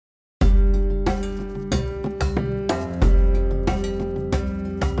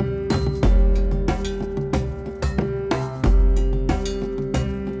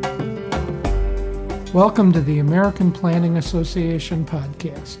Welcome to the American Planning Association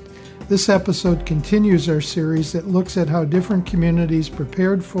podcast. This episode continues our series that looks at how different communities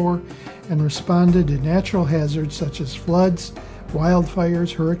prepared for and responded to natural hazards such as floods,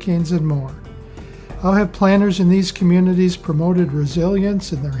 wildfires, hurricanes, and more. How have planners in these communities promoted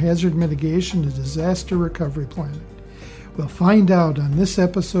resilience in their hazard mitigation and disaster recovery planning? We'll find out on this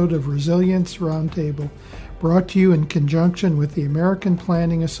episode of Resilience Roundtable, brought to you in conjunction with the American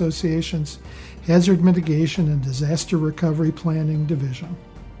Planning Association's Hazard Mitigation and Disaster Recovery Planning Division.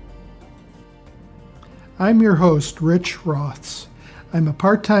 I'm your host, Rich Roths. I'm a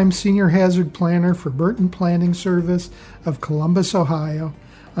part-time senior hazard planner for Burton Planning Service of Columbus, Ohio.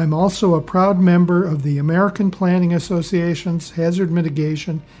 I'm also a proud member of the American Planning Association's Hazard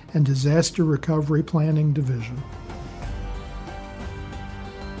Mitigation and Disaster Recovery Planning Division.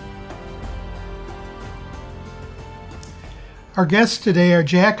 Our guests today are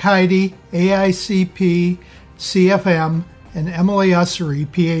Jack Heide, AICP CFM, and Emily Ussery,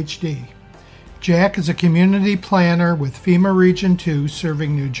 PhD. Jack is a community planner with FEMA Region 2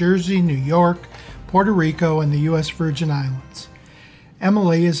 serving New Jersey, New York, Puerto Rico, and the U.S. Virgin Islands.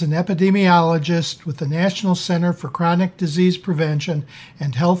 Emily is an epidemiologist with the National Center for Chronic Disease Prevention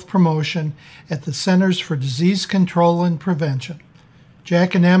and Health Promotion at the Centers for Disease Control and Prevention.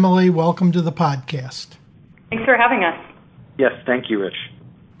 Jack and Emily, welcome to the podcast. Thanks for having us. Yes, thank you, Rich.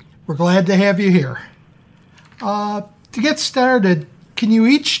 We're glad to have you here. To get started, can you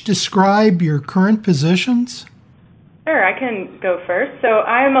each describe your current positions? Sure, I can go first. So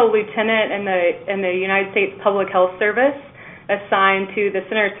I am a lieutenant in the United States Public Health Service assigned to the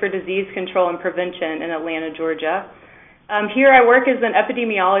Centers for Disease Control and Prevention in Atlanta, Georgia. Here I work as an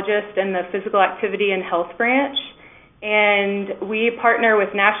epidemiologist in the Physical Activity and Health branch, and we partner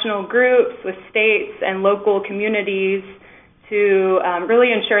with national groups, with states and local communities to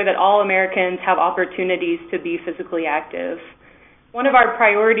really ensure that all Americans have opportunities to be physically active. One of our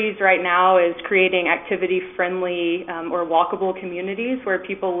priorities right now is creating activity-friendly or walkable communities where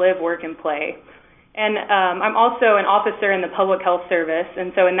people live, work, and play. And I'm also an officer in the Public Health Service,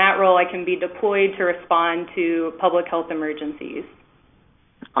 and so in that role I can be deployed to respond to public health emergencies.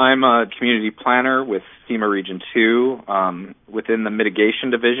 I'm a community planner with FEMA Region 2 within the Mitigation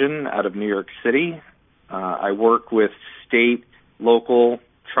Division out of New York City. I work with state, local,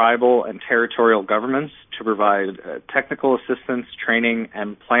 tribal, and territorial governments to provide technical assistance, training,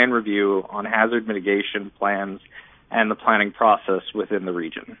 and plan review on hazard mitigation plans and the planning process within the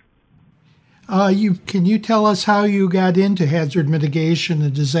region. Can you tell us how you got into hazard mitigation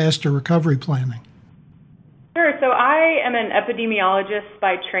and disaster recovery planning? Sure. So I am an epidemiologist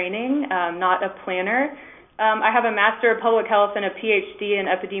by training, not a planner. I have a Master of Public Health and a PhD in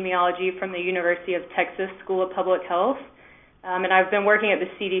epidemiology from the University of Texas School of Public Health, and I've been working at the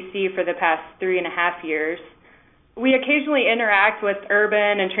CDC for the past 3.5 years. We occasionally interact with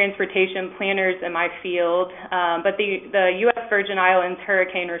urban and transportation planners in my field, but the U.S. Virgin Islands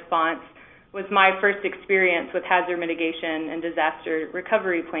hurricane response was my first experience with hazard mitigation and disaster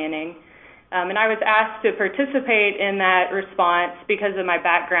recovery planning. And I was asked to participate in that response because of my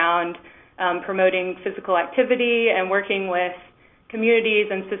background promoting physical activity and working with communities,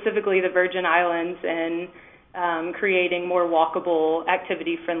 and specifically the Virgin Islands, in creating more walkable,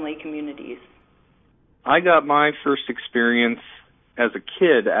 activity-friendly communities. I got my first experience as a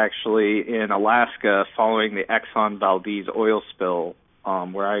kid, actually, in Alaska following the Exxon Valdez oil spill,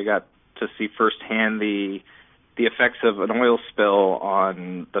 where I got to see firsthand the effects of an oil spill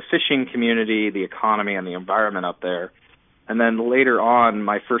on the fishing community, the economy, and the environment up there. And then later on,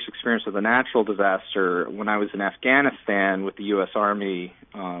 my first experience with a natural disaster when I was in Afghanistan with the U.S. Army,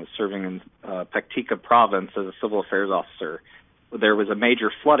 serving in Paktika province as a civil affairs officer. There was a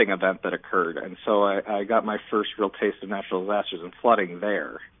major flooding event that occurred, and so I got my first real taste of natural disasters and flooding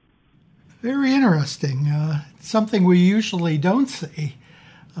there. Very interesting. Something we usually don't see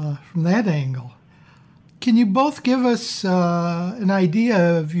from that angle. Can you both give us an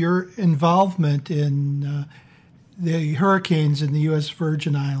idea of your involvement in the hurricanes in the U.S.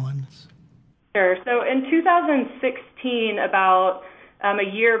 Virgin Islands? Sure. So in 2016, about a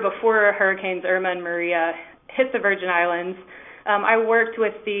year before Hurricanes Irma and Maria hit the Virgin Islands, I worked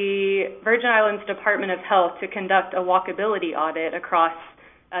with the Virgin Islands Department of Health to conduct a walkability audit across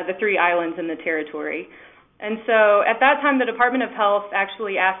the 3 islands in the territory. And so at that time, the Department of Health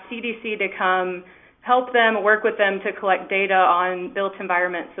actually asked CDC to come help them, work with them to collect data on built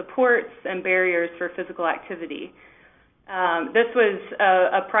environment supports and barriers for physical activity. This was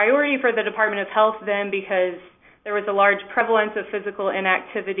a priority for the Department of Health then because there was a large prevalence of physical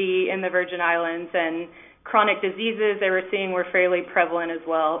inactivity in the Virgin Islands, and chronic diseases they were seeing were fairly prevalent as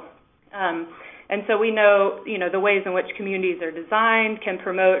well. And so we know, the ways in which communities are designed can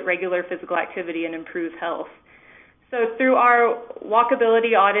promote regular physical activity and improve health. So through our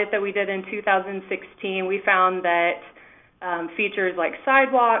walkability audit that we did in 2016, we found that features like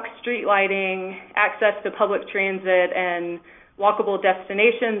sidewalks, street lighting, access to public transit, and walkable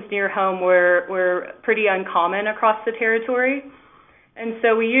destinations near home were pretty uncommon across the territory. And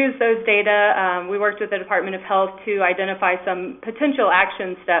so we used those data. We worked with the Department of Health to identify some potential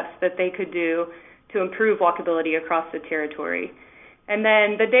action steps that they could do to improve walkability across the territory. And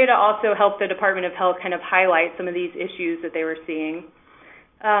then the data also helped the Department of Health kind of highlight some of these issues that they were seeing.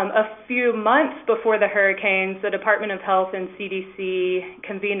 A few months before the hurricanes, the Department of Health and CDC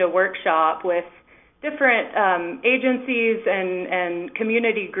convened a workshop with different agencies and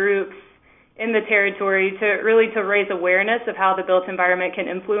community groups in the territory to raise awareness of how the built environment can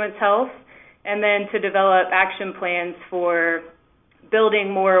influence health, and then to develop action plans for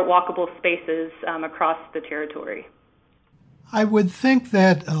building more walkable spaces across the territory. I would think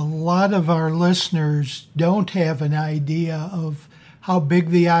that a lot of our listeners don't have an idea of how big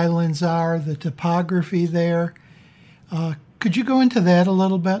the islands are, the topography there. Could you go into that a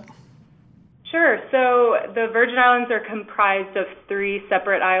little bit? Sure. So the Virgin Islands are comprised of 3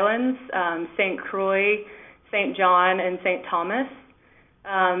 separate islands, St. Croix, St. John, and St. Thomas.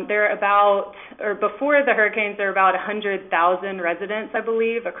 Before the hurricanes, there are about 100,000 residents, I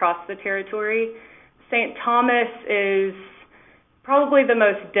believe, across the territory. St. Thomas is probably the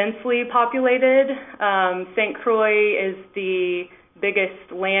most densely populated. St. Croix is the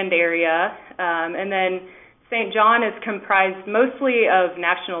biggest land area, and then St. John is comprised mostly of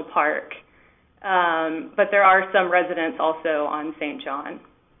national park, but there are some residents also on St. John.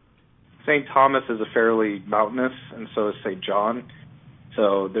 St. Thomas is a fairly mountainous, and so is St. John.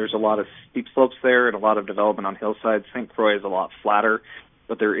 So there's a lot of steep slopes there and a lot of development on hillsides. St. Croix is a lot flatter,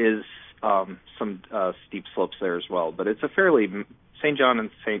 but there is some steep slopes there as well. But it's St. John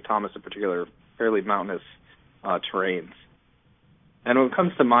and St. Thomas in particular, fairly mountainous terrains. And when it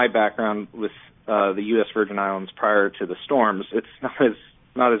comes to my background with the U.S. Virgin Islands prior to the storms, it's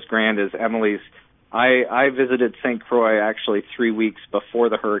not as grand as Emily's. I visited St. Croix actually 3 weeks before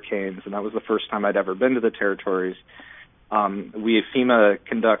the hurricanes, and that was the first time I'd ever been to the territories. FEMA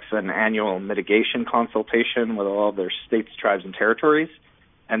conducts an annual mitigation consultation with all of their states, tribes, and territories.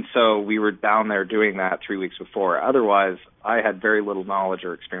 And so we were down there doing that 3 weeks before. Otherwise, I had very little knowledge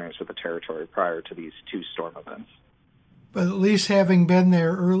or experience with the territory prior to these 2 storm events. But at least having been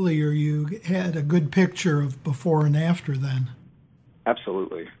there earlier, you had a good picture of before and after then.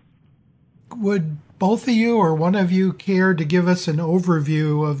 Absolutely. Would both of you or one of you care to give us an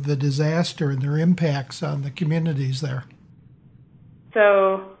overview of the disaster and their impacts on the communities there?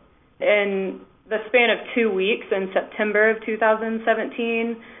 So in the span of 2 weeks in September of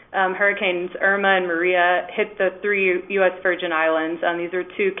 2017, Hurricanes Irma and Maria hit the 3 U.S. Virgin Islands. These are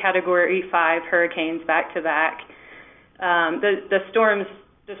 2 Category 5 hurricanes back-to-back. The storms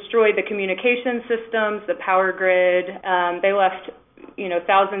destroyed the communication systems, the power grid. They left,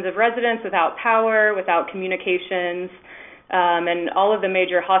 thousands of residents without power, without communications, and all of the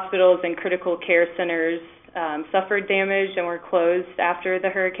major hospitals and critical care centers suffered damage and were closed after the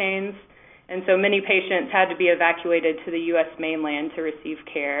hurricanes. And so many patients had to be evacuated to the U.S. mainland to receive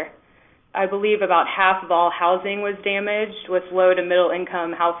care. I believe about half of all housing was damaged, with low to middle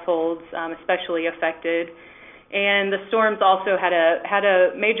income households especially affected. And the storms also had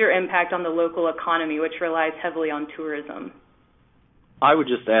a major impact on the local economy, which relies heavily on tourism. I would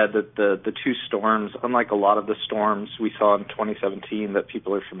just add that the 2 storms, unlike a lot of the storms we saw in 2017 that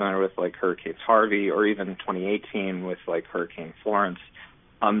people are familiar with, like Hurricane Harvey, or even 2018 with like Hurricane Florence,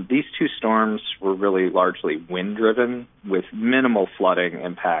 these 2 storms were really largely wind-driven with minimal flooding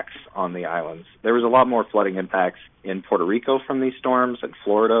impacts on the islands. There was a lot more flooding impacts in Puerto Rico from these storms and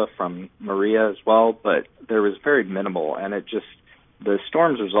Florida from Maria as well, but there was very minimal, and the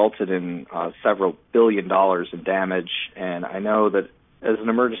storms resulted in several $billion in damage. And I know that as an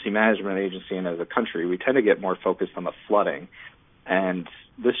emergency management agency and as a country, we tend to get more focused on the flooding, and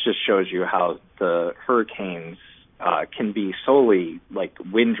this just shows you how the hurricanes can be solely like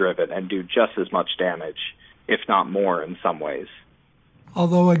wind-driven and do just as much damage, if not more in some ways.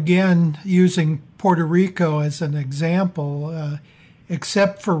 Although, again, using Puerto Rico as an example,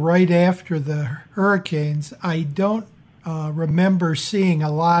 except for right after the hurricanes, I don't remember seeing a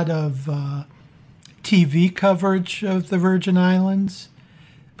lot of TV coverage of the Virgin Islands,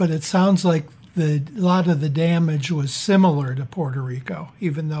 but it sounds like a lot of the damage was similar to Puerto Rico,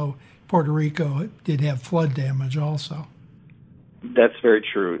 even though Puerto Rico did have flood damage also. That's very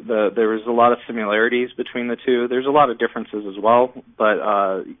true. There was a lot of similarities between the two. There's a lot of differences as well, but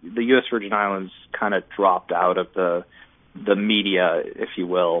the U.S. Virgin Islands kind of dropped out of the media, if you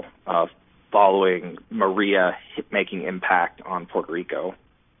will, following Maria making impact on Puerto Rico.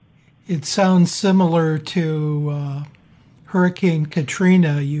 It sounds similar to Hurricane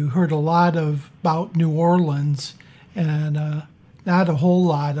Katrina. You heard a lot about New Orleans and not a whole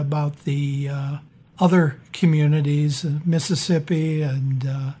lot about the other communities, Mississippi and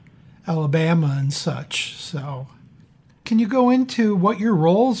Alabama and such. So can you go into what your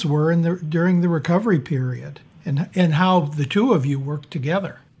roles were during the recovery period and how the two of you worked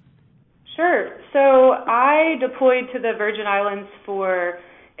together? Sure. So I deployed to the Virgin Islands for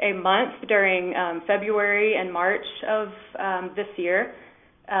a month during February and March of this year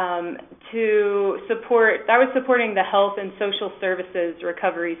to support. I was supporting the health and social services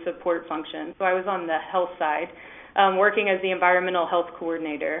recovery support function. So I was on the health side, working as the environmental health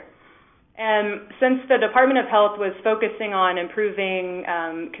coordinator. And since the Department of Health was focusing on improving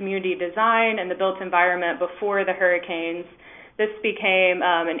community design and the built environment before the hurricanes, this became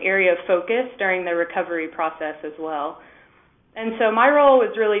an area of focus during the recovery process as well. And so my role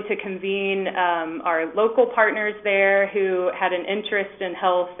was really to convene our local partners there who had an interest in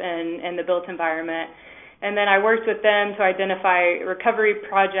health and the built environment. And then I worked with them to identify recovery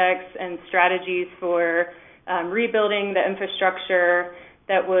projects and strategies for rebuilding the infrastructure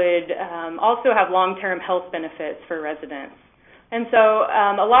that would also have long-term health benefits for residents. And so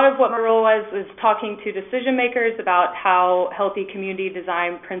a lot of what my role was talking to decision makers about how healthy community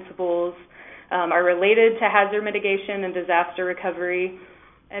design principles are related to hazard mitigation and disaster recovery,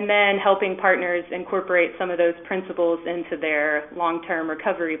 and then helping partners incorporate some of those principles into their long-term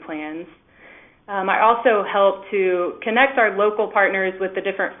recovery plans. I also helped to connect our local partners with the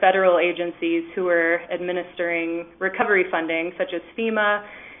different federal agencies who are administering recovery funding, such as FEMA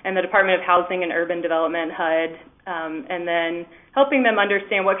and the Department of Housing and Urban Development, HUD, and then helping them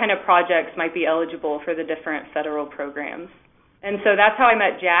understand what kind of projects might be eligible for the different federal programs. And so that's how I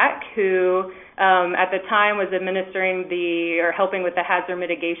met Jack, who at the time was administering helping with the hazard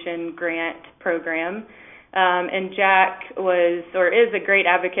mitigation grant program. And Jack is a great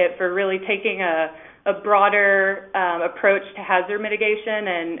advocate for really taking a broader approach to hazard mitigation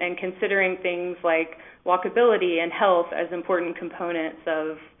and considering things like walkability and health as important components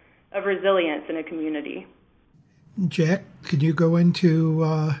of resilience in a community. Jack, could you go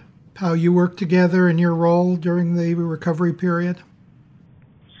into how you worked together in your role during the recovery period?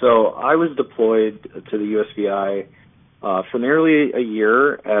 So I was deployed to the USVI for nearly a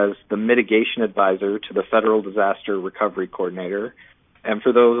year as the mitigation advisor to the Federal Disaster Recovery Coordinator. And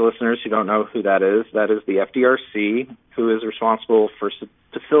for those listeners who don't know who that is the FDRC, who is responsible for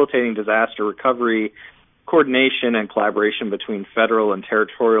facilitating disaster recovery coordination and collaboration between federal and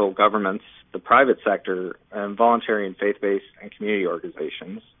territorial governments, the private sector, and voluntary and faith-based and community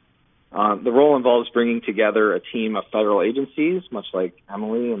organizations. The role involves bringing together a team of federal agencies, much like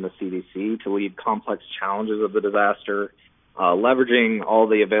Emily and the CDC, to lead complex challenges of the disaster, leveraging all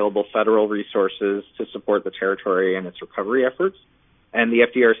the available federal resources to support the territory and its recovery efforts. And the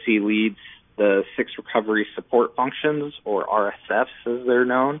FDRC leads the 6 recovery support functions, or RSFs as they're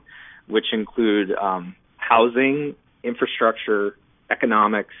known, which include housing, infrastructure,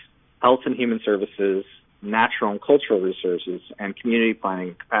 economics, health and human services, natural and cultural resources, and community planning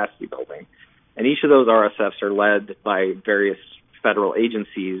and capacity building. And each of those RSFs are led by various federal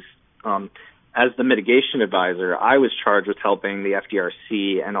agencies. As the mitigation advisor, I was charged with helping the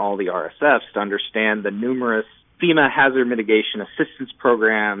FDRC and all the RSFs to understand the numerous FEMA hazard mitigation assistance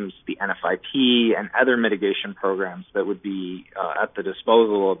programs, the NFIP, and other mitigation programs that would be at the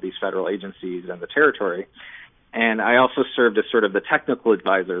disposal of these federal agencies and the territory. And I also served as sort of the technical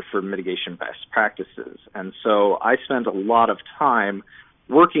advisor for mitigation best practices. And so I spent a lot of time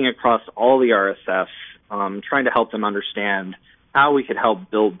working across all the RSFs, trying to help them understand how we could help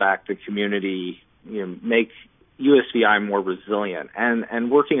build back the community, make USVI more resilient,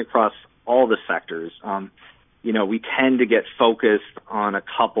 and working across all the sectors. We tend to get focused on a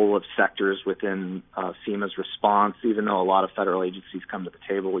couple of sectors within FEMA's response, even though a lot of federal agencies come to the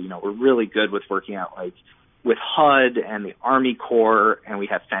table. We're really good with working out with HUD and the Army Corps, and we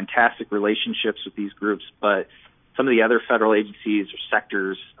have fantastic relationships with these groups, but some of the other federal agencies or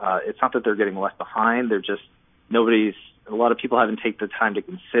sectors, it's not that they're getting left behind, they're just a lot of people haven't taken the time to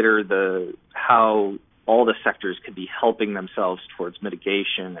consider how all the sectors could be helping themselves towards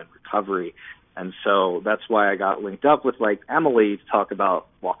mitigation and recovery. And so that's why I got linked up with Emily to talk about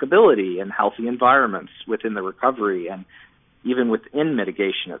walkability and healthy environments within the recovery and even within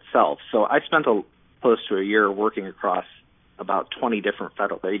mitigation itself. So I spent close to a year working across about 20 different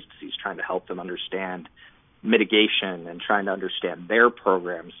federal agencies trying to help them understand mitigation and trying to understand their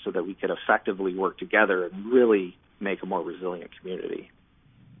programs so that we could effectively work together and really make a more resilient community.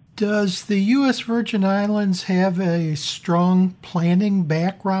 Does the U.S. Virgin Islands have a strong planning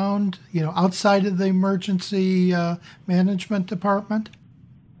background, outside of the emergency management department?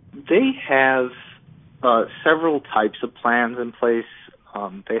 They have several types of plans in place.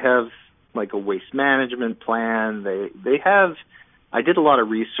 They have like a waste management plan. They have, I did a lot of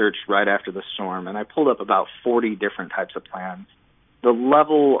research right after the storm, and I pulled up about 40 different types of plans. The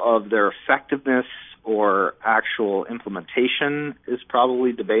level of their effectiveness or actual implementation is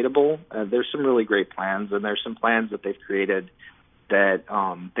probably debatable. There's some really great plans, and there's some plans that they've created that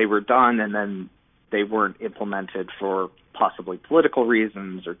they were done and then they weren't implemented for possibly political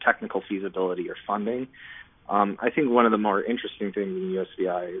reasons or technical feasibility or funding. I think one of the more interesting things in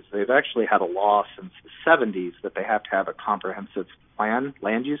USVI is they've actually had a law since the 70s that they have to have a comprehensive plan,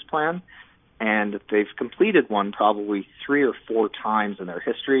 land use plan, and they've completed one probably 3 or 4 times in their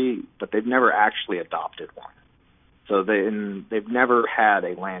history, but they've never actually adopted one. So they've never had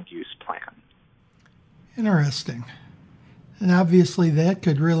a land use plan. Interesting. And obviously that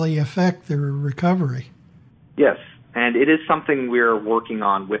could really affect their recovery. Yes, and it is something we're working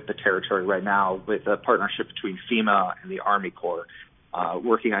on with the territory right now with a partnership between FEMA and the Army Corps,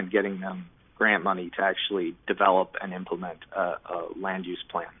 working on getting them grant money to actually develop and implement a land use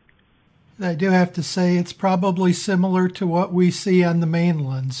plan. I do have to say it's probably similar to what we see on the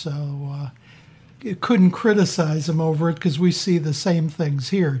mainland, so you couldn't criticize them over it because we see the same things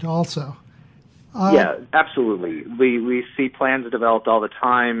here also. Yeah, absolutely. We see plans developed all the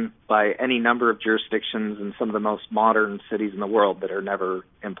time by any number of jurisdictions in some of the most modern cities in the world that are never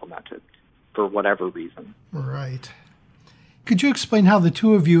implemented for whatever reason. Right. Could you explain how the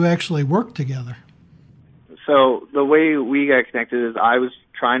two of you actually work together? So the way we got connected is I was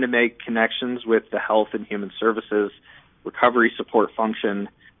trying to make connections with the Health and Human Services recovery support function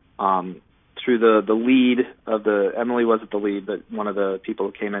through the lead of Emily wasn't the lead, but one of the people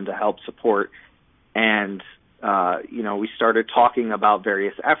who came in to help support. And, we started talking about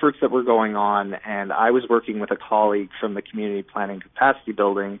various efforts that were going on, and I was working with a colleague from the Community Planning Capacity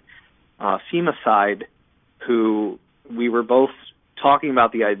Building FEMA side who we were both talking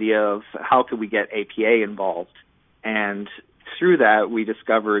about the idea of how could we get APA involved. And through that, we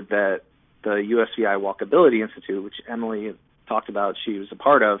discovered that the USVI Walkability Institute, which Emily talked about she was a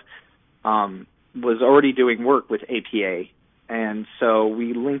part of, was already doing work with APA. And so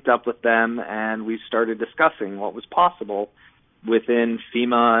we linked up with them and we started discussing what was possible within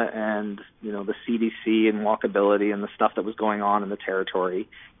FEMA and, the CDC and walkability and the stuff that was going on in the territory.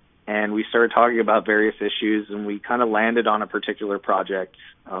 And we started talking about various issues, and we kind of landed on a particular project.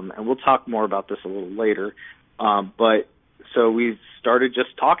 And we'll talk more about this a little later. But so we started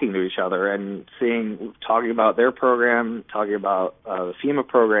just talking to each other and talking about their program, talking about the FEMA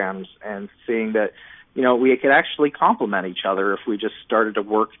programs, and seeing that, we could actually complement each other if we just started to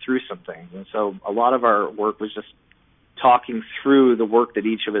work through some things. And so a lot of our work was just talking through the work that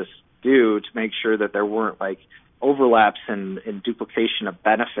each of us do to make sure that there weren't overlaps and duplication of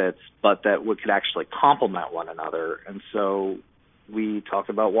benefits, but that we could actually complement one another. And so we talked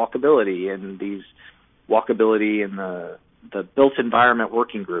about walkability and these walkability and the built environment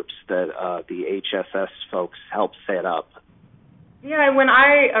working groups that the HSS folks helped set up. Yeah, when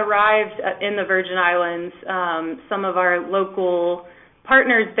I arrived in the Virgin Islands, some of our local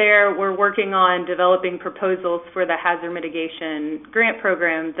partners there were working on developing proposals for the hazard mitigation grant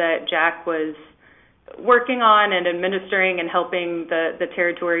program that Jack was working on and administering and helping the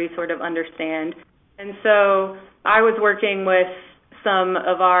territory sort of understand. And so I was working with some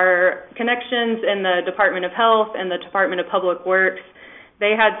of our connections in the Department of Health and the Department of Public Works.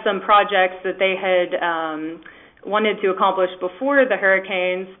 They had some projects that they had wanted to accomplish before the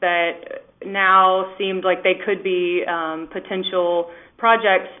hurricanes that now seemed like they could be potential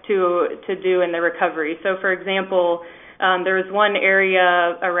projects to do in the recovery. So, for example, there was one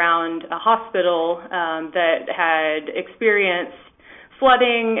area around a hospital that had experienced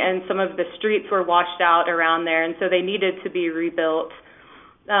flooding, and some of the streets were washed out around there, and so they needed to be rebuilt.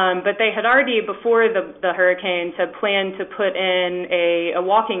 But they had already, before the hurricanes, had planned to put in a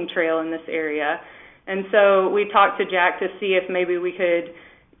walking trail in this area. And so we talked to Jack to see if maybe we could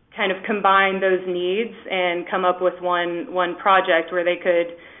kind of combine those needs and come up with one project where they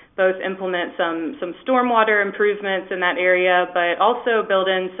could both implement some stormwater improvements in that area, but also build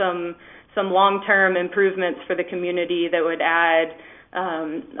in some long-term improvements for the community that would add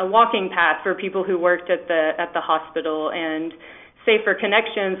a walking path for people who worked at the hospital and safer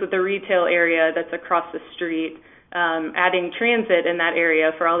connections with the retail area that's across the street adding transit in that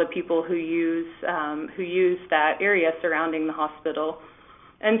area for all the people who use that area surrounding the hospital.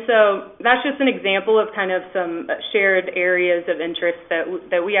 And so that's just an example of kind of some shared areas of interest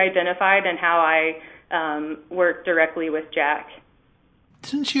that we identified and how I worked directly with Jack.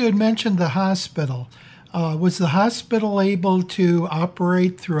 Since you had mentioned the hospital, was the hospital able to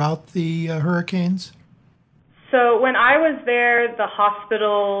operate throughout the hurricanes? So when I was there, the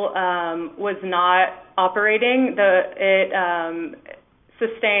hospital was not operating. It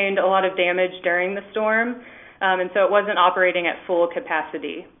sustained a lot of damage during the storm, and so it wasn't operating at full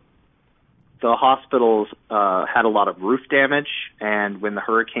capacity. The hospitals had a lot of roof damage, and when the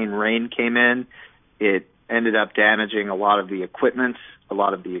hurricane rain came in, it ended up damaging a lot of the equipment, a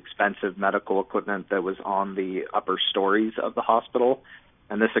lot of the expensive medical equipment that was on the upper stories of the hospital.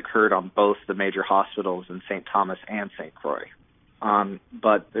 And this occurred on both the major hospitals in St. Thomas and St. Croix.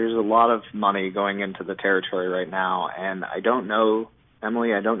 But there's a lot of money going into the territory right now, and I don't know,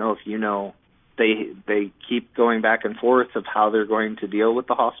 Emily, I don't know if you know, they keep going back and forth of how they're going to deal with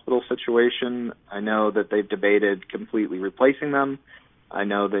the hospital situation. I know that they've debated completely replacing them. I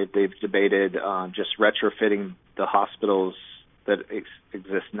know that they've debated just retrofitting the hospitals that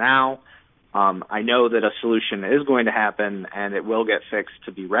exist now. I know that a solution is going to happen, and it will get fixed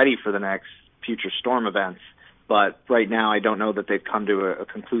to be ready for the next future storm events. But right now, I don't know that they've come to a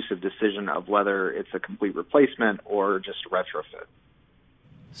conclusive decision of whether it's a complete replacement or just a retrofit.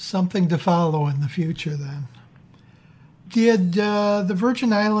 Something to follow in the future, then. Did the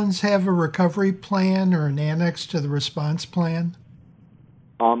Virgin Islands have a recovery plan or an annex to the response plan?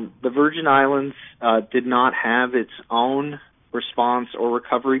 The Virgin Islands did not have its own response or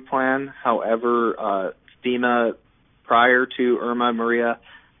recovery plan. However, FEMA, prior to Irma and Maria,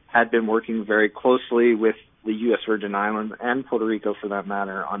 had been working very closely with the U.S. Virgin Islands and Puerto Rico, for that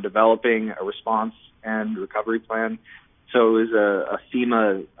matter, on developing a response and recovery plan. So it was a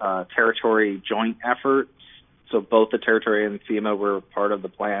FEMA territory joint effort. So both the territory and FEMA were part of the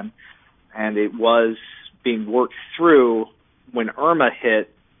plan. And it was being worked through when Irma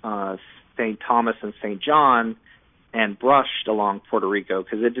hit St. Thomas and St. John and brushed along Puerto Rico,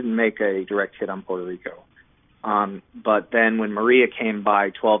 because it didn't make a direct hit on Puerto Rico. But then when Maria came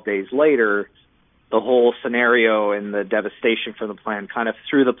by 12 days later, the whole scenario and the devastation for the plan kind of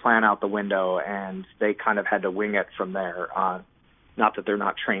threw the plan out the window, and they kind of had to wing it from there. Not that they're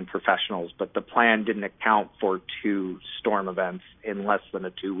not trained professionals, but the plan didn't account for 2 storm events in less than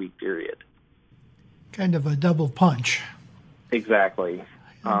a 2-week period. Kind of a double punch. Exactly.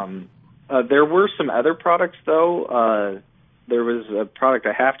 There were some other products, though. There was a product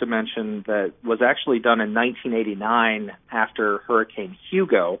I have to mention that was actually done in 1989 after Hurricane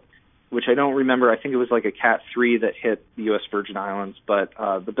Hugo, which I don't remember. I think it was like a Cat 3 that hit the U.S. Virgin Islands. But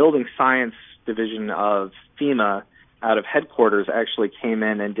the Building Science Division of FEMA out of headquarters actually came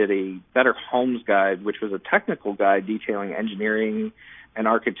in and did a Better Homes Guide, which was a technical guide detailing engineering and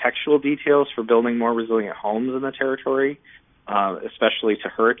architectural details for building more resilient homes in the territory, especially to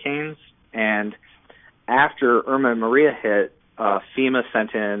hurricanes. And after Irma and Maria hit, FEMA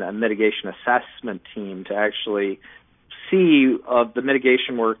sent in a mitigation assessment team to actually see of the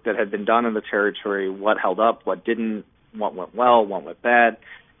mitigation work that had been done in the territory, what held up, what didn't, what went well, what went bad.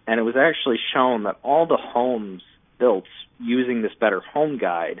 And it was actually shown that all the homes built using this Better Home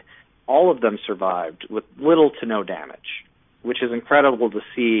Guide, all of them survived with little to no damage, which is incredible to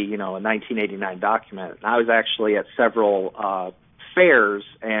see, a 1989 document. And I was actually at several fairs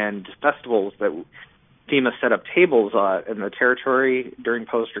and festivals that FEMA set up tables in the territory during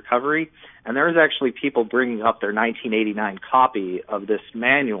post-recovery, and there was actually people bringing up their 1989 copy of this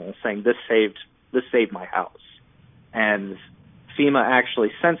manual saying, this saved my house. And FEMA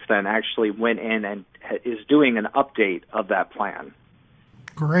actually since then went in and is doing an update of that plan.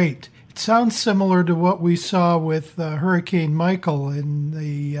 Great. It sounds similar to what we saw with Hurricane Michael in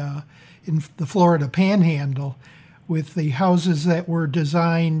the Florida Panhandle, with the houses that were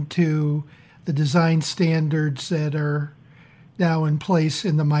designed to the design standards that are now in place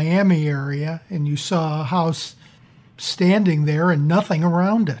in the Miami area, and you saw a house standing there and nothing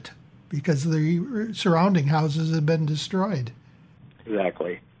around it because the surrounding houses had been destroyed.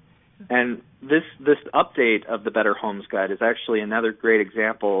 Exactly. And this update of the Better Homes Guide is actually another great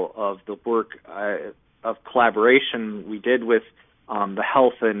example of the work of collaboration we did with the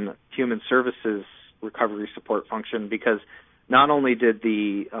Health and Human Services Recovery Support Function, because not only did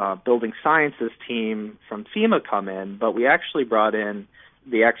the Building Sciences team from FEMA come in, but we actually brought in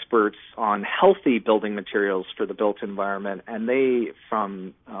the experts on healthy building materials for the built environment, and they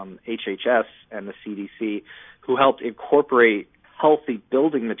from HHS and the CDC, who helped incorporate healthy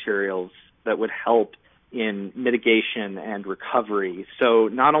building materials that would help in mitigation and recovery. So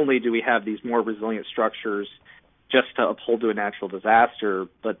not only do we have these more resilient structures just to uphold to a natural disaster,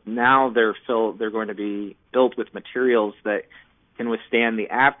 but now they're going to be built with materials that can withstand the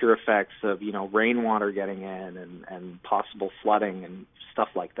after effects of, rainwater getting in and possible flooding and stuff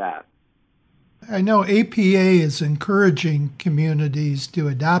like that. I know APA is encouraging communities to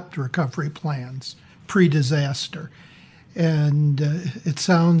adopt recovery plans pre-disaster. And it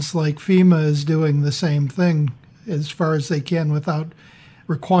sounds like FEMA is doing the same thing as far as they can without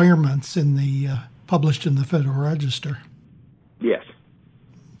requirements published in the Federal Register. Yes.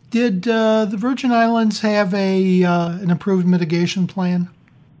 Did the Virgin Islands have an approved mitigation plan?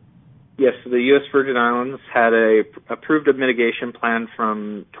 Yes, the U.S. Virgin Islands had a approved mitigation plan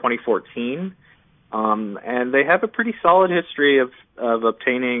from 2014, and they have a pretty solid history of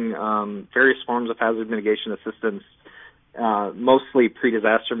obtaining various forms of hazard mitigation assistance, mostly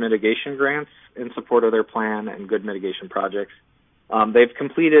pre-disaster mitigation grants in support of their plan and good mitigation projects. They've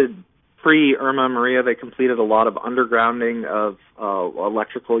completed, pre-Irma and Maria, they completed a lot of undergrounding of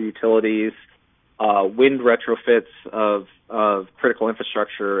electrical utilities, wind retrofits of critical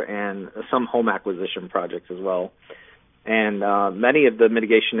infrastructure, and some home acquisition projects as well. And many of the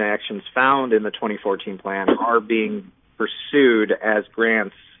mitigation actions found in the 2014 plan are being pursued as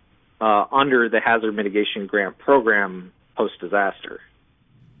grants under the Hazard Mitigation Grant Program post-disaster.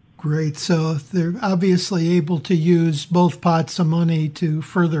 Great. So they're obviously able to use both pots of money to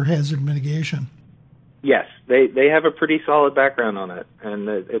further hazard mitigation. Yes, they have a pretty solid background on it, and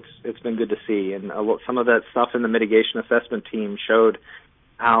it's been good to see. And some of that stuff in the mitigation assessment team showed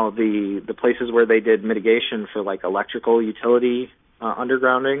how the places where they did mitigation for like electrical utility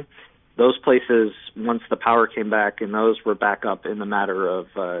undergrounding, those places, once the power came back, and those were back up in the matter of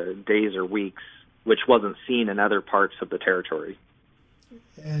days or weeks, which wasn't seen in other parts of the territory.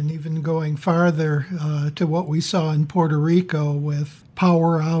 And even going farther to what we saw in Puerto Rico with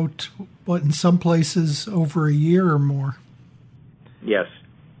power out, in some places over a year or more. Yes.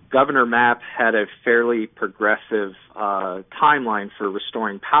 Governor Mapp had a fairly progressive timeline for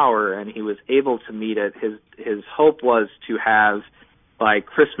restoring power, and he was able to meet it. His hope was to have, by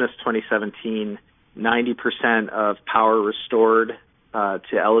Christmas 2017, 90% of power restored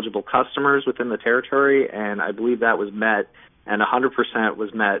to eligible customers within the territory, and I believe that was met, and 100%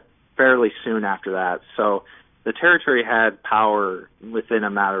 was met fairly soon after that. So the territory had power within a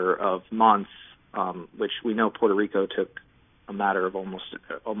matter of months, which we know Puerto Rico took a matter of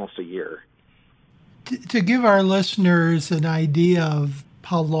almost a year. To give our listeners an idea of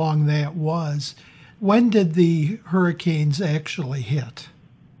how long that was, when did the hurricanes actually hit?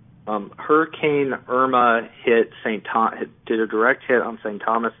 Hurricane Irma hit did a direct hit on St.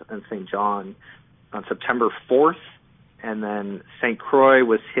 Thomas and St. John on September 4th, and then St. Croix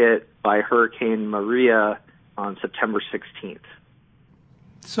was hit by Hurricane Maria on September 16th.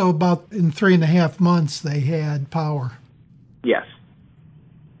 So about in 3.5 months they had power. Yes.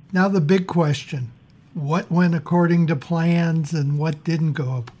 Now the big question, what went according to plans and what didn't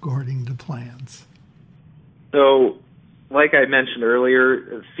go according to plans? So, like I mentioned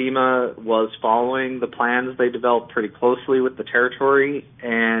earlier, FEMA was following the plans. They developed pretty closely with the territory,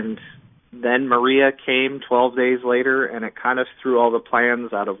 and then Maria came 12 days later, and it kind of threw all the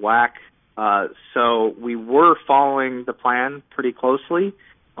plans out of whack. So we were following the plan pretty closely,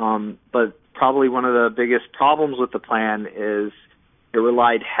 but probably one of the biggest problems with the plan is it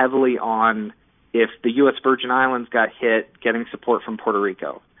relied heavily on, if the U.S. Virgin Islands got hit, getting support from Puerto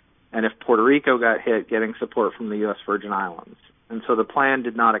Rico, and if Puerto Rico got hit, getting support from the U.S. Virgin Islands. And so the plan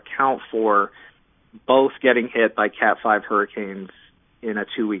did not account for both getting hit by Cat 5 hurricanes in a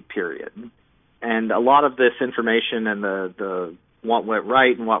 2-week period. And a lot of this information and the what went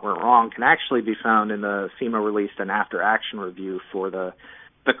right and what went wrong can actually be found in the FEMA released an after-action review for the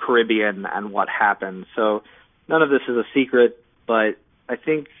Caribbean and what happened. So none of this is a secret, but I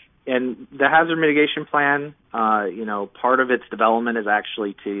think, and the hazard mitigation plan, part of its development is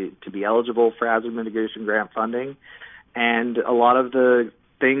actually to be eligible for hazard mitigation grant funding. And a lot of the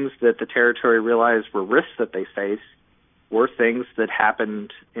things that the territory realized were risks that they faced were things that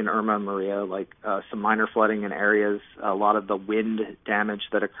happened in Irma and Maria, like some minor flooding in areas, a lot of the wind damage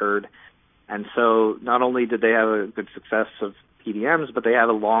that occurred. And so not only did they have a good success of PDMs, but they had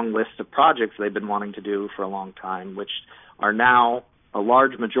a long list of projects they've been wanting to do for a long time, which are now, a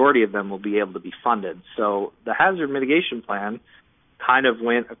large majority of them will be able to be funded. So the hazard mitigation plan kind of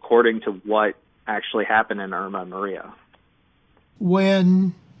went according to what actually happened in Irma and Maria.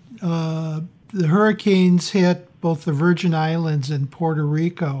 When the hurricanes hit both the Virgin Islands and Puerto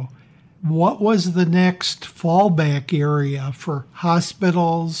Rico, what was the next fallback area for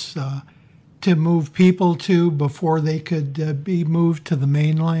hospitals, to move people to before they could be moved to the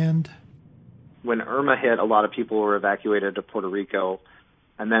mainland? When Irma hit, a lot of people were evacuated to Puerto Rico.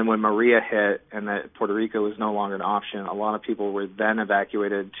 And then when Maria hit and that Puerto Rico was no longer an option, a lot of people were then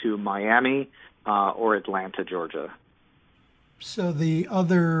evacuated to Miami or Atlanta, Georgia. So the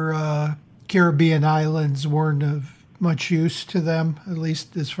other Caribbean islands weren't of much use to them, at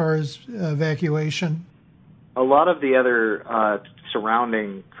least as far as evacuation? A lot of the other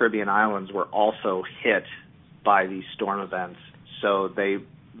surrounding Caribbean islands were also hit by these storm events, so they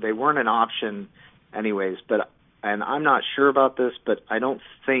weren't an option anyways. And I'm not sure about this, but I don't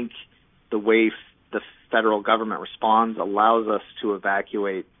think the way the federal government responds allows us to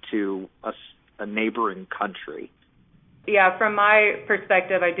evacuate to a neighboring country. Yeah, from my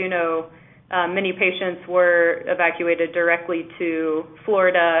perspective, I do know many patients were evacuated directly to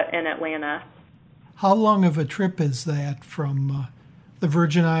Florida and Atlanta. How long of a trip is that from the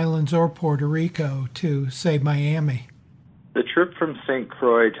Virgin Islands or Puerto Rico to, say, Miami? The trip from St.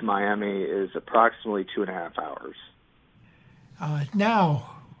 Croix to Miami is approximately 2.5 hours.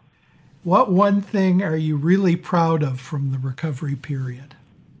 Now, what one thing are you really proud of from the recovery period?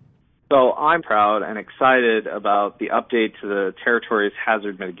 So I'm proud and excited about the update to the territory's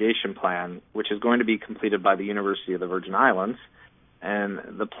hazard mitigation plan, which is going to be completed by the University of the Virgin Islands. And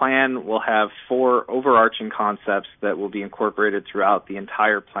the plan will have 4 overarching concepts that will be incorporated throughout the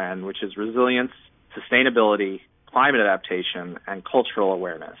entire plan, which is resilience, sustainability, climate adaptation, and cultural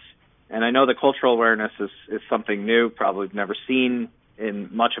awareness. And I know that cultural awareness is something new, probably never seen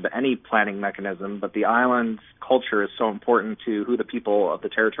in much of any planning mechanism, but the island's culture is so important to who the people of the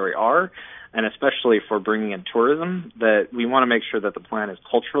territory are, and especially for bringing in tourism, that we want to make sure that the plan is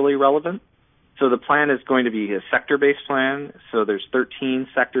culturally relevant. So the plan is going to be a sector-based plan. So there's 13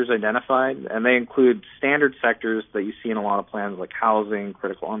 sectors identified, and they include standard sectors that you see in a lot of plans like housing,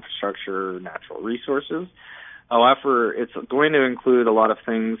 critical infrastructure, natural resources. However, it's going to include a lot of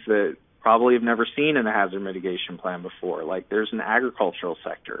things that probably have never seen in a hazard mitigation plan before. Like there's an agricultural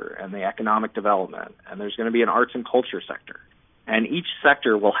sector and the economic development, and there's going to be an arts and culture sector. And each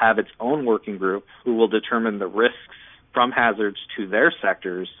sector will have its own working group who will determine the risks from hazards to their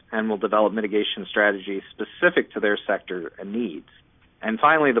sectors and will develop mitigation strategies specific to their sector and needs. And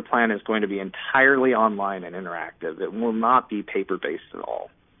finally, the plan is going to be entirely online and interactive. It will not be paper-based at all.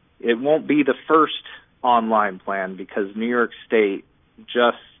 It won't be the first online plan because New York State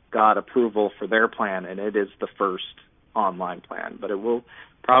just got approval for their plan, and it is the first online plan. But it will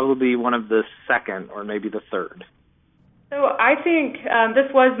probably be one of the second or maybe the third. So I think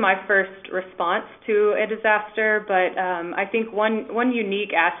this was my first response to a disaster, but I think one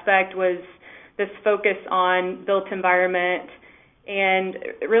unique aspect was this focus on built environment and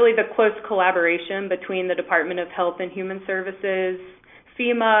really the close collaboration between the Department of Health and Human Services,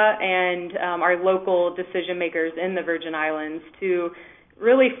 FEMA, and our local decision makers in the Virgin Islands to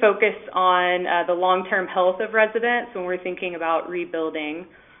really focus on the long-term health of residents when we're thinking about rebuilding.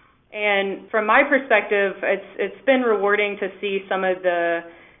 And from my perspective, it's been rewarding to see some of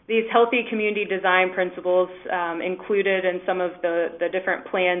these healthy community design principles included in some of the different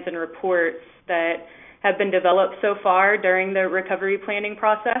plans and reports that have been developed so far during the recovery planning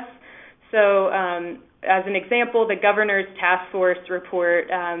process. So as an example, the Governor's Task Force report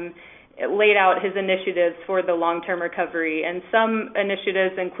laid out his initiatives for the long-term recovery, and some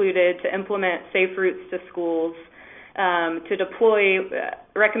initiatives included to implement safe routes to schools, to deploy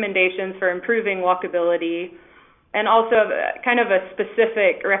recommendations for improving walkability, and also kind of a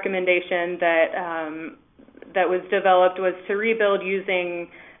specific recommendation that was developed was to rebuild using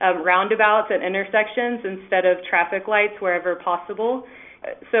roundabouts at intersections instead of traffic lights wherever possible.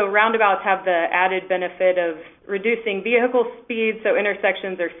 So roundabouts have the added benefit of reducing vehicle speed, so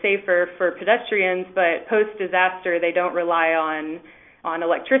intersections are safer for pedestrians, but post-disaster they don't rely on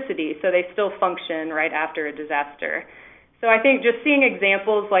electricity, so they still function right after a disaster. So I think just seeing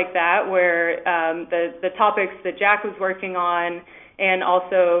examples like that where the topics that Jack was working on, and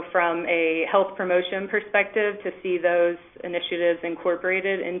also from a health promotion perspective, to see those initiatives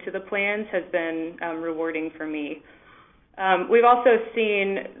incorporated into the plans has been rewarding for me. We've also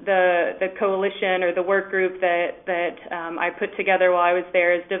seen the coalition or the work group that I put together while I was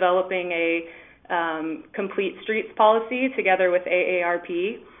there is developing a complete streets policy together with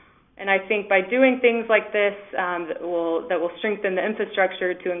AARP. And I think by doing things like this that will strengthen the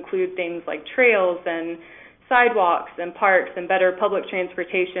infrastructure to include things like trails and sidewalks and parks and better public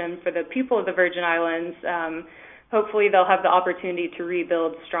transportation for the people of the Virgin Islands, hopefully they'll have the opportunity to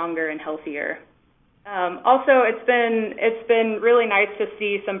rebuild stronger and healthier. Also, it's been really nice to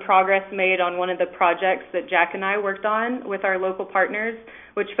see some progress made on one of the projects that Jack and I worked on with our local partners,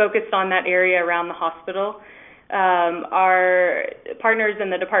 which focused on that area around the hospital. Our partners in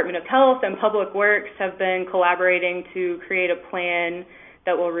the Department of Health and Public Works have been collaborating to create a plan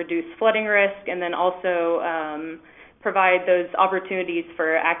that will reduce flooding risk and then also provide those opportunities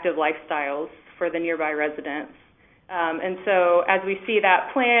for active lifestyles for the nearby residents. And so as we see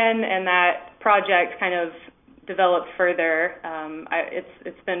that plan and that project kind of develop further,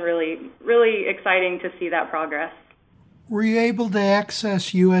 it's been really exciting to see that progress. Were you able to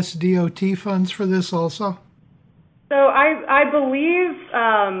access U.S. DOT funds for this also? So I believe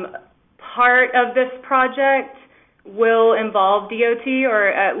part of this project will involve DOT, or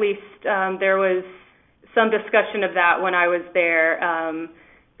at least there was some discussion of that when I was there,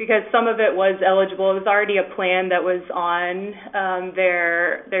 because some of it was eligible. It was already a plan that was on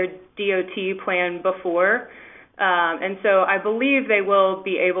their DOT plan before. And so I believe they will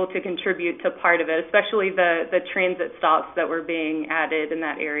be able to contribute to part of it, especially the transit stops that were being added in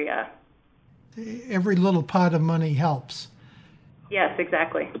that area. Every little pot of money helps. Yes,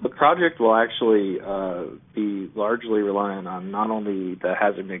 exactly. The project will actually be largely reliant on not only the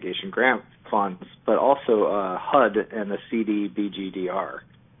hazard mitigation grant funds, but also HUD and the CDBGDR.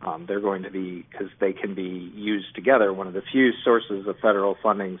 They're going to be, because they can be used together, one of the few sources of federal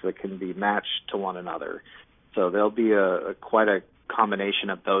fundings that can be matched to one another. So there'll be quite a combination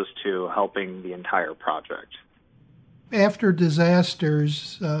of those two helping the entire project. After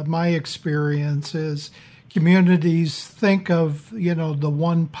disasters, my experience is communities think of, the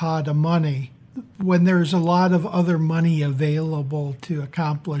one pot of money when there's a lot of other money available to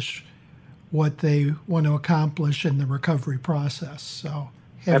accomplish what they want to accomplish in the recovery process. So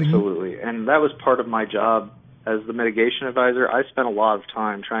absolutely. And that was part of my job as the mitigation advisor. I spent a lot of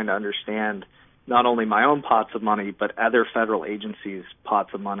time trying to understand not only my own pots of money, but other federal agencies'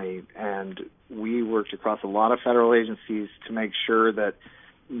 pots of money. And we worked across a lot of federal agencies to make sure that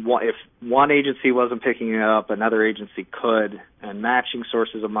if one agency wasn't picking it up, another agency could, and matching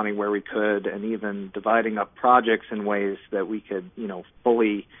sources of money where we could, and even dividing up projects in ways that we could,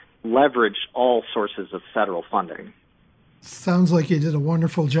 fully leverage all sources of federal funding. Sounds like you did a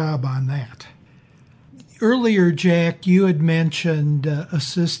wonderful job on that. Earlier, Jack, you had mentioned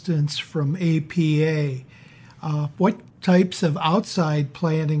assistance from APA. What types of outside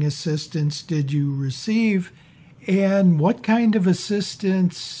planning assistance did you receive, and what kind of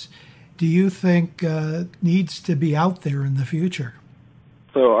assistance do you think needs to be out there in the future?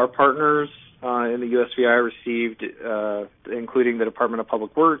 So our partners in the USVI received, including the Department of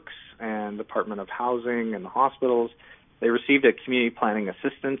Public Works and Department of Housing and the hospitals, they received a community planning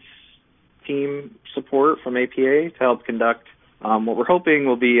assistance team support from APA to help conduct what we're hoping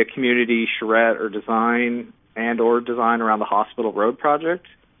will be a community charrette or design around the hospital road project.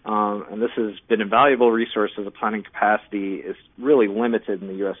 And this has been a valuable resource as the planning capacity is really limited in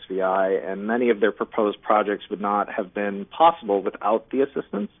the USVI, and many of their proposed projects would not have been possible without the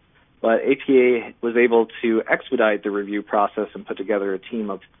assistance. But APA was able to expedite the review process and put together a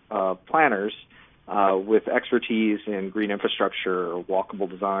team of planners with expertise in green infrastructure, walkable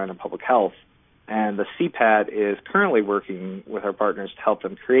design, and public health. And the CPAT is currently working with our partners to help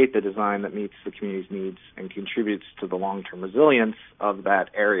them create the design that meets the community's needs and contributes to the long-term resilience of that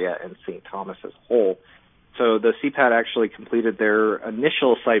area and St. Thomas as a whole. So the CPAT actually completed their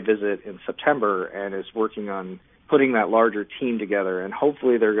initial site visit in September and is working on putting that larger team together. And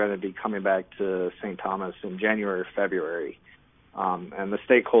hopefully they're going to be coming back to St. Thomas in January or February. And the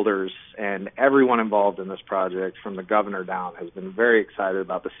stakeholders and everyone involved in this project, from the governor down, has been very excited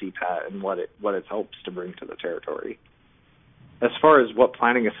about the CPAT and what it hopes to bring to the territory. As far as what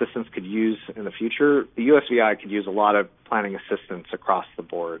planning assistance could use in the future, the USVI could use a lot of planning assistance across the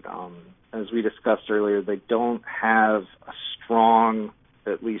board. As we discussed earlier, they don't have a strong,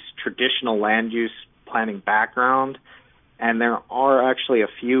 at least traditional land use planning background. And there are actually a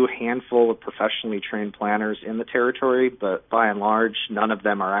few handful of professionally trained planners in the territory, but by and large, none of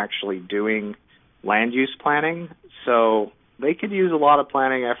them are actually doing land use planning. So they could use a lot of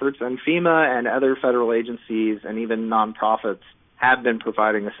planning efforts, and FEMA and other federal agencies and even nonprofits have been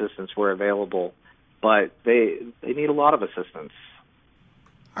providing assistance where available, but they need a lot of assistance.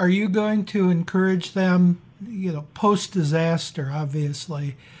 Are you going to encourage them, post-disaster,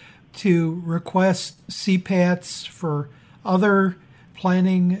 obviously, to request CPATs for other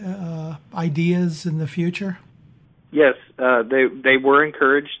planning ideas in the future? Yes, they were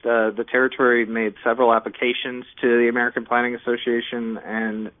encouraged. The territory made several applications to the American Planning Association,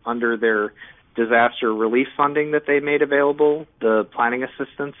 and under their disaster relief funding that they made available, the planning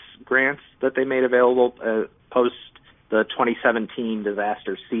assistance grants that they made available post the 2017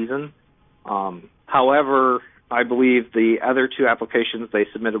 disaster season. However, I believe the other two applications, they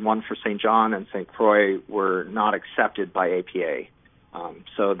submitted one for St. John and St. Croix, were not accepted by APA.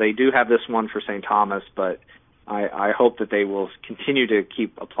 So they do have this one for St. Thomas, but I hope that they will continue to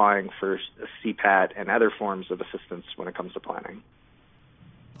keep applying for CPAT and other forms of assistance when it comes to planning.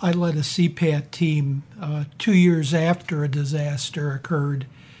 I led a CPAT team 2 years after a disaster occurred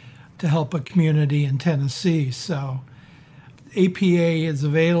to help a community in Tennessee. So APA is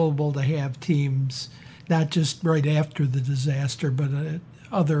available to have teams not just right after the disaster, but at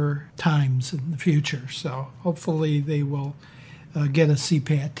other times in the future. So hopefully they will get a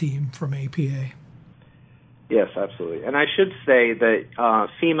CPAT team from APA. Yes, absolutely. And I should say that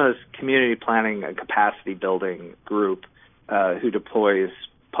FEMA's Community Planning and Capacity Building group, who deploys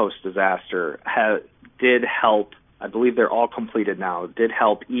post-disaster, did help, I believe they're all completed now, did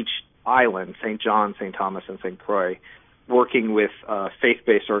help each island, St. John, St. Thomas, and St. Croix, working with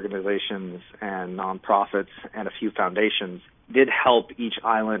faith-based organizations and nonprofits and a few foundations, did help each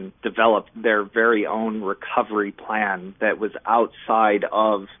island develop their very own recovery plan that was outside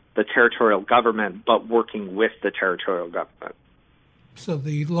of the territorial government, but working with the territorial government. So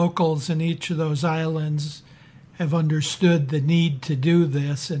the locals in each of those islands have understood the need to do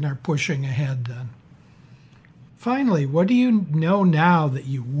this and are pushing ahead then. Finally, what do you know now that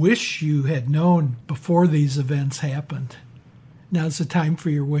you wish you had known before these events happened? Now's the time for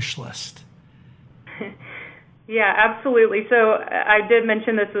your wish list. Yeah, absolutely. So I did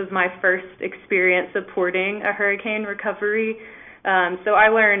mention this was my first experience supporting a hurricane recovery. So I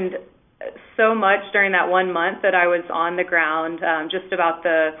learned so much during that 1 month that I was on the ground, just about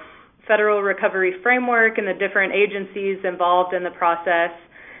the federal recovery framework and the different agencies involved in the process.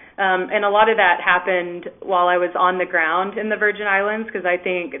 And a lot of that happened while I was on the ground in the Virgin Islands, because I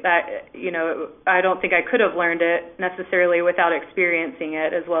think that, I don't think I could have learned it necessarily without experiencing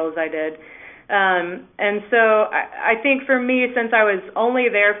it as well as I did. And so I think for me, since I was only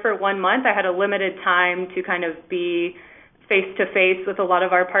there for 1 month, I had a limited time to kind of be face-to-face with a lot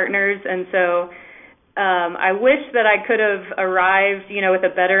of our partners. And so I wish that I could have arrived, with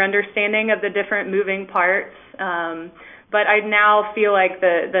a better understanding of the different moving parts. But I now feel like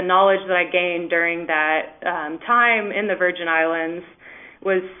the knowledge that I gained during that time in the Virgin Islands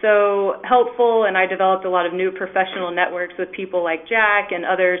was so helpful, and I developed a lot of new professional networks with people like Jack and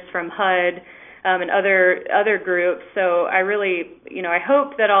others from HUD and other groups. So I really, I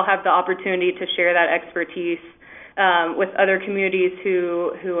hope that I'll have the opportunity to share that expertise with other communities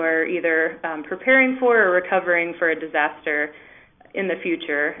who are either preparing for or recovering for a disaster in the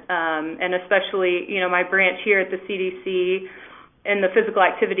future. And especially, my branch here at the CDC and the physical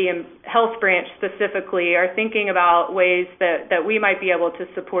activity and health branch specifically are thinking about ways that we might be able to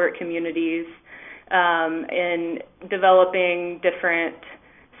support communities in developing different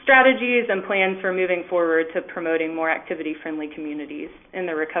strategies and plans for moving forward to promoting more activity-friendly communities in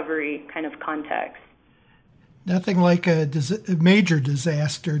the recovery kind of context. Nothing like a major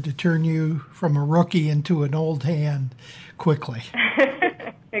disaster to turn you from a rookie into an old hand quickly.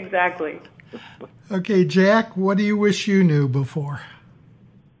 Exactly. Okay, Jack, what do you wish you knew before?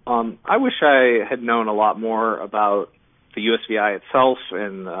 I wish I had known a lot more about the USVI itself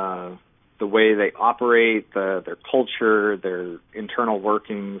and the way they operate, their culture, their internal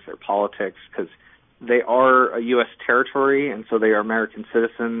workings, their politics, because they are a U.S. territory, and so they are American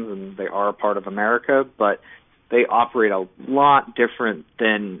citizens, and they are a part of America, but they operate a lot different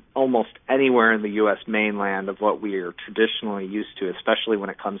than almost anywhere in the U.S. mainland of what we are traditionally used to, especially when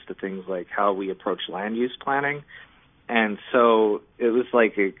it comes to things like how we approach land use planning. And so it was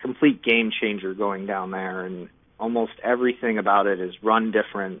like a complete game changer going down there, and almost everything about it is run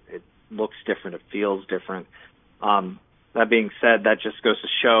different. It looks different. It feels different. That being said, that just goes to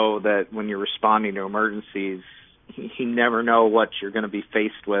show that when you're responding to emergencies, you never know what you're going to be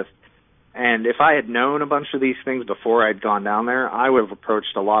faced with. And if I had known a bunch of these things before I'd gone down there, I would have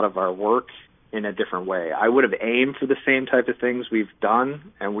approached a lot of our work in a different way. I would have aimed for the same type of things we've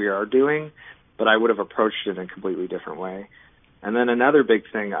done and we are doing, but I would have approached it in a completely different way. And then another big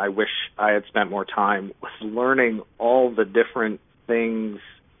thing I wish I had spent more time was learning all the different things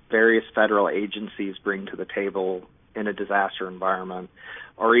various federal agencies bring to the table in a disaster environment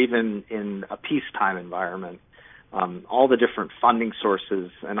or even in a peacetime environment. All the different funding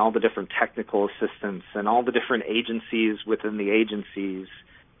sources and all the different technical assistance and all the different agencies within the agencies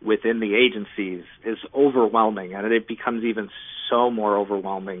is overwhelming, and it becomes even so more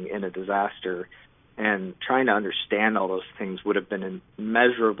overwhelming in a disaster And trying to understand all those things would have been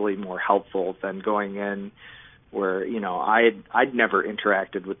immeasurably more helpful than going in where, I'd never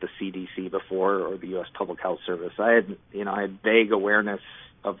interacted with the CDC before or the U.S. Public Health Service. I had vague awareness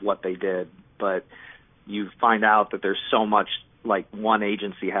of what they did, but you find out that there's so much like one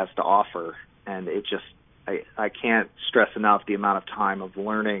agency has to offer, and it just, I can't stress enough the amount of time of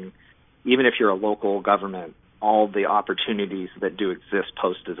learning, even if you're a local government, all the opportunities that do exist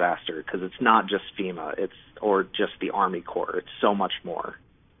post-disaster, because it's not just FEMA, or just the Army Corps. It's so much more.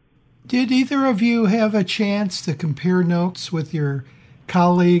 Did either of you have a chance to compare notes with your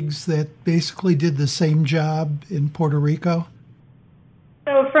colleagues that basically did the same job in Puerto Rico?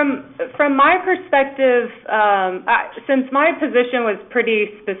 So from my perspective, since my position was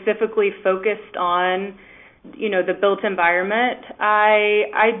pretty specifically focused on, the built environment,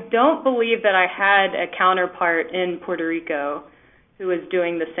 I don't believe that I had a counterpart in Puerto Rico who was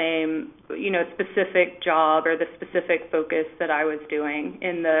doing the same, specific job or the specific focus that I was doing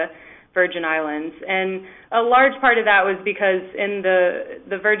in the Virgin Islands. And a large part of that was because in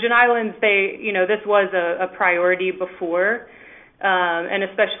the Virgin Islands, this was a priority before, and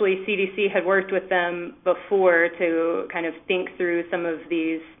especially CDC had worked with them before to kind of think through some of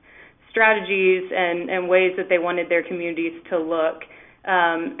these strategies and ways that they wanted their communities to look.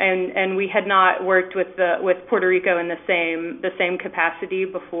 And we had not worked with Puerto Rico in the same capacity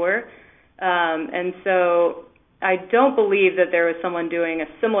before. And so I don't believe that there was someone doing a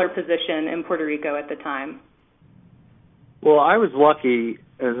similar position in Puerto Rico at the time. Well, I was lucky,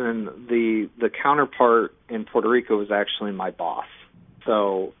 as in the counterpart in Puerto Rico was actually my boss.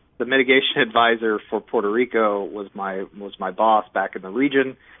 So the mitigation advisor for Puerto Rico was my boss back in the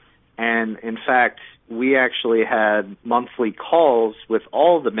region. And in fact, we actually had monthly calls with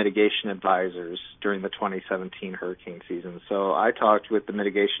all the mitigation advisors during the 2017 hurricane season. So I talked with the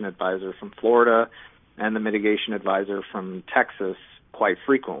mitigation advisor from Florida and the mitigation advisor from Texas quite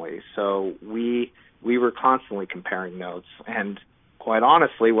frequently. So we were constantly comparing notes. And quite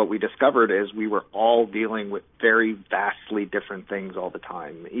honestly, what we discovered is we were all dealing with very vastly different things all the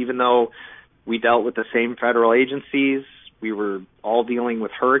time. Even though we dealt with the same federal agencies, we were all dealing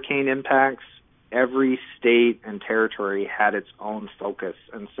with hurricane impacts. Every state and territory had its own focus.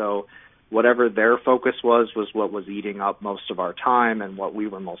 And so whatever their focus was what was eating up most of our time and what we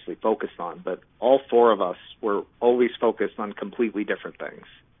were mostly focused on. But all four of us were always focused on completely different things.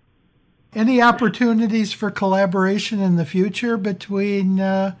 Any opportunities for collaboration in the future between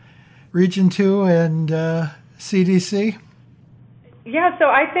Region 2 and CDC? Yeah, so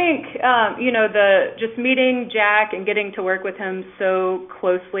I think, just meeting Jack and getting to work with him so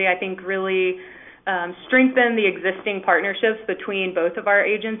closely, I think really strengthened the existing partnerships between both of our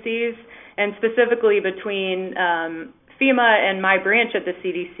agencies, and specifically between FEMA and my branch at the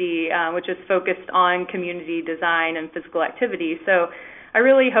CDC, which is focused on community design and physical activity. So I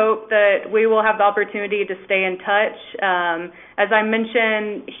really hope that we will have the opportunity to stay in touch. As I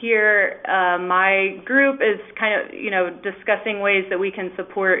mentioned here, my group is kind of, discussing ways that we can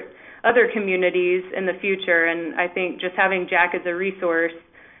support other communities in the future. And I think just having Jack as a resource,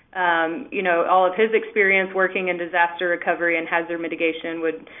 all of his experience working in disaster recovery and hazard mitigation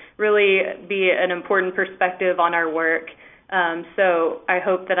would really be an important perspective on our work. So I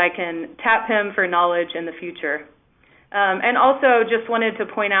hope that I can tap him for knowledge in the future. And also just wanted to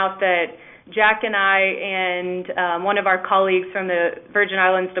point out that Jack and I and one of our colleagues from the Virgin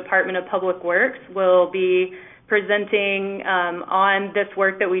Islands Department of Public Works will be presenting on this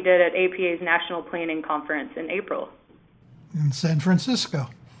work that we did at APA's National Planning Conference in April. In San Francisco.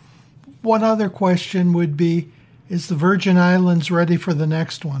 One other question would be, is the Virgin Islands ready for the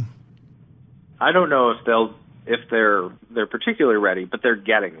next one? I don't know if they're particularly ready, but they're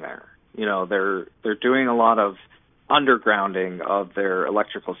getting there. They're doing a lot of undergrounding of their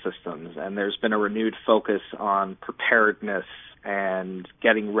electrical systems, and there's been a renewed focus on preparedness and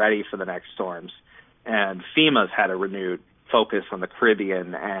getting ready for the next storms. And FEMA's had a renewed focus on the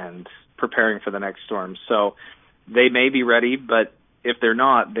Caribbean and preparing for the next storm. So they may be ready, but if they're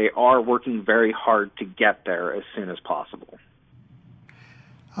not, they are working very hard to get there as soon as possible.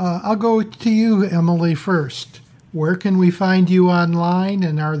 I'll go to you, Emily, first. Where can we find you online,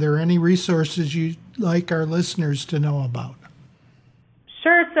 and are there any resources you'd like our listeners to know about?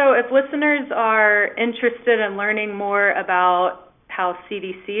 Sure. So if listeners are interested in learning more about how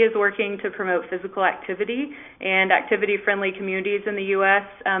CDC is working to promote physical activity and activity-friendly communities in the U.S.,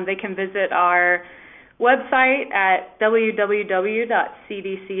 they can visit our website at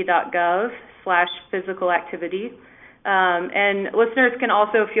www.cdc.gov/physical-activity. And listeners can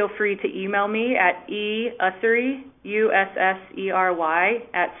also feel free to email me at Ussery, Ussery,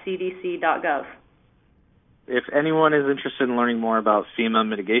 @cdc.gov. if anyone is interested in learning more about FEMA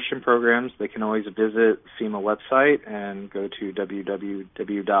mitigation programs, they can always visit FEMA website and go to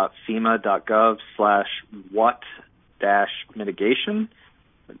www.fema.gov/what-mitigation.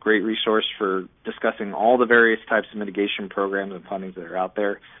 A great resource for discussing all the various types of mitigation programs and fundings that are out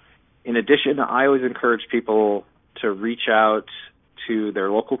there. In addition, I always encourage people to reach out to their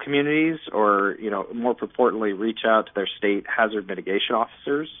local communities or, more importantly, reach out to their state hazard mitigation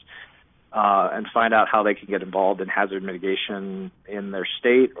officers and find out how they can get involved in hazard mitigation in their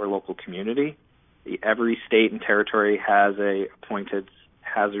state or local community. Every state and territory has a appointed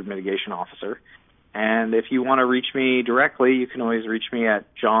hazard mitigation officer. And if you want to reach me directly, you can always reach me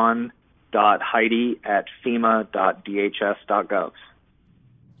at john.heide@fema.dhs.gov.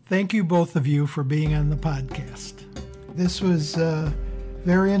 Thank you, both of you, for being on the podcast. This was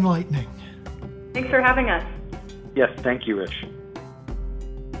very enlightening. Thanks for having us. Yes, thank you, Rich.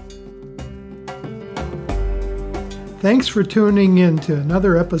 Thanks for tuning in to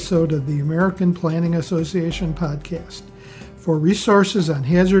another episode of the American Planning Association podcast. For resources on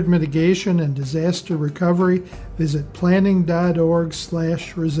hazard mitigation and disaster recovery, visit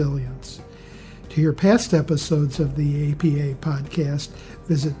planning.org/resilience. To hear past episodes of the APA podcast,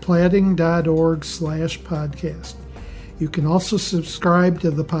 visit planning.org/podcast. You can also subscribe to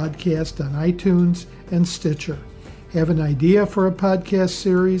the podcast on iTunes and Stitcher. Have an idea for a podcast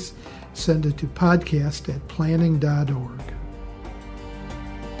series? Send it to podcast@planning.org.